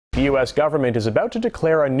The U.S. government is about to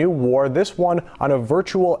declare a new war, this one on a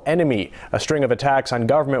virtual enemy. A string of attacks on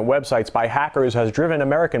government websites by hackers has driven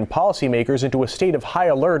American policymakers into a state of high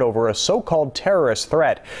alert over a so-called terrorist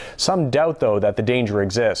threat. Some doubt, though, that the danger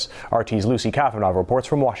exists. RT's Lucy Kafanov reports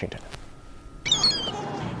from Washington.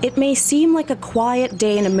 It may seem like a quiet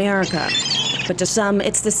day in America, but to some,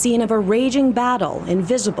 it's the scene of a raging battle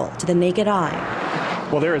invisible to the naked eye.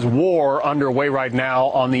 Well, there is war underway right now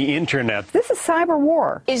on the internet. This is cyber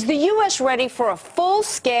war. Is the U.S. ready for a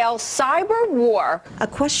full-scale cyber war? A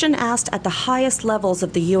question asked at the highest levels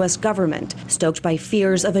of the U.S. government, stoked by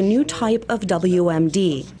fears of a new type of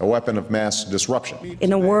WMD. A weapon of mass disruption.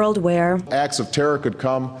 In a world where acts of terror could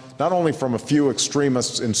come not only from a few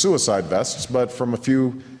extremists in suicide vests, but from a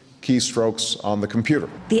few keystrokes on the computer.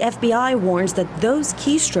 The FBI warns that those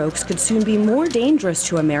keystrokes could soon be more dangerous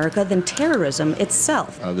to America than terrorism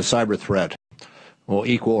itself. The cyber threat will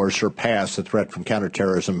equal or surpass the threat from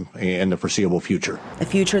counterterrorism in the foreseeable future. A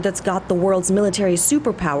future that's got the world's military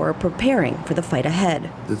superpower preparing for the fight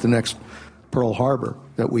ahead. The next Pearl Harbor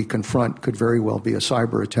that we confront could very well be a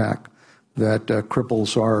cyber attack that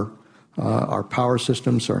cripples our power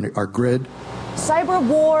systems, our grid. Cyber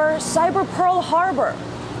war, cyber Pearl Harbor.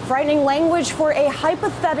 Frightening language for a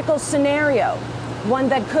hypothetical scenario, one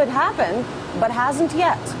that could happen, but hasn't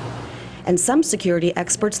yet. And some security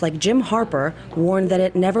experts like Jim Harper warn that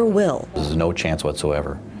it never will. There's no chance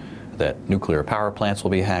whatsoever that nuclear power plants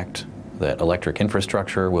will be hacked, that electric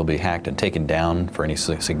infrastructure will be hacked and taken down for any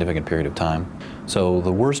significant period of time. So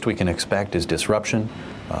the worst we can expect is disruption.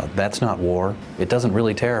 That's not war. It doesn't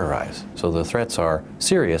really terrorize. So the threats are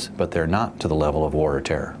serious, but they're not to the level of war or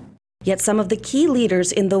terror. Yet some of the key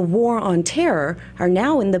leaders in the war on terror are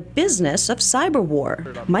now in the business of cyber war.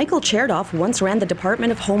 Michael Chertoff once ran the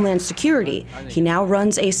Department of Homeland Security. He now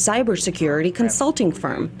runs a cybersecurity consulting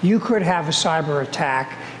firm. You could have a cyber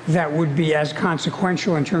attack that would be as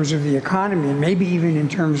consequential in terms of the economy and maybe even in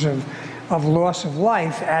terms of loss of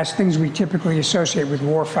life as things we typically associate with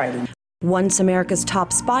war fighting. Once America's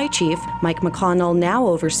top spy chief, Mike McConnell now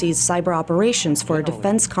oversees cyber operations for a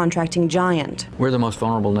defense contracting giant. We're the most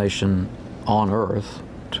vulnerable nation on Earth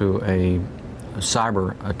to a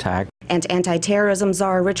cyber attack. And anti-terrorism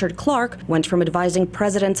czar Richard Clarke went from advising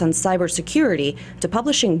presidents on cybersecurity to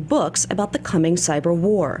publishing books about the coming cyber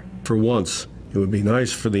war. For once, it would be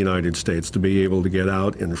nice for the United States to be able to get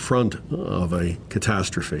out in front of a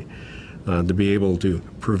catastrophe, to be able to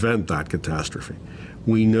prevent that catastrophe.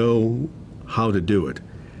 We know how to do it.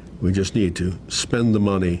 We just need to spend the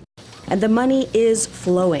money. And the money is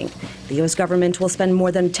flowing. The U.S. government will spend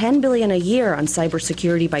more than $10 billion a year on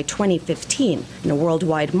cybersecurity by 2015, in a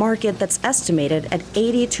worldwide market that's estimated at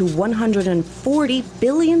 $80 to $140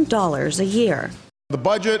 billion a year. The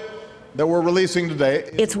budget that we're releasing today.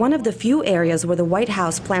 It's one of the few areas where the White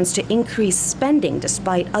House plans to increase spending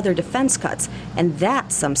despite other defense cuts, and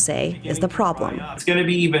that, some say, is the problem. It's going to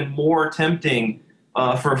be even more tempting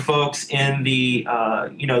for folks in the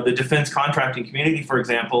the defense contracting community, for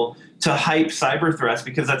example, to hype cyber threats,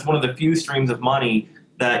 because that's one of the few streams of money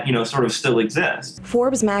that sort of still exists.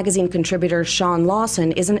 Forbes magazine contributor Sean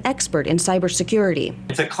Lawson is an expert in cybersecurity.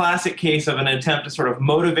 It's a classic case of an attempt to sort of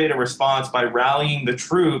motivate a response by rallying the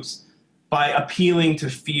troops, by appealing to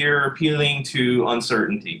fear, appealing to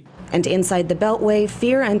uncertainty. And inside the Beltway,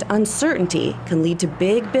 fear and uncertainty can lead to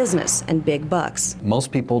big business and big bucks.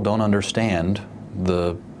 Most people don't understand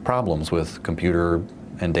the problems with computer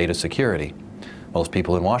and data security. Most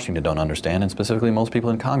people in Washington don't understand, and specifically most people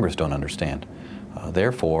in Congress don't understand.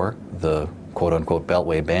 Therefore, the quote-unquote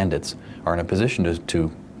Beltway bandits are in a position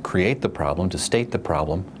to create the problem, to state the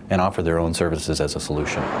problem, and offer their own services as a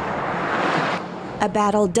solution. A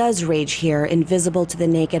battle does rage here, invisible to the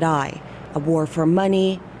naked eye. A war for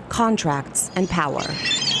money, contracts, and power.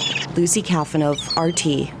 Lucy Kafanov,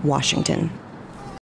 RT, Washington.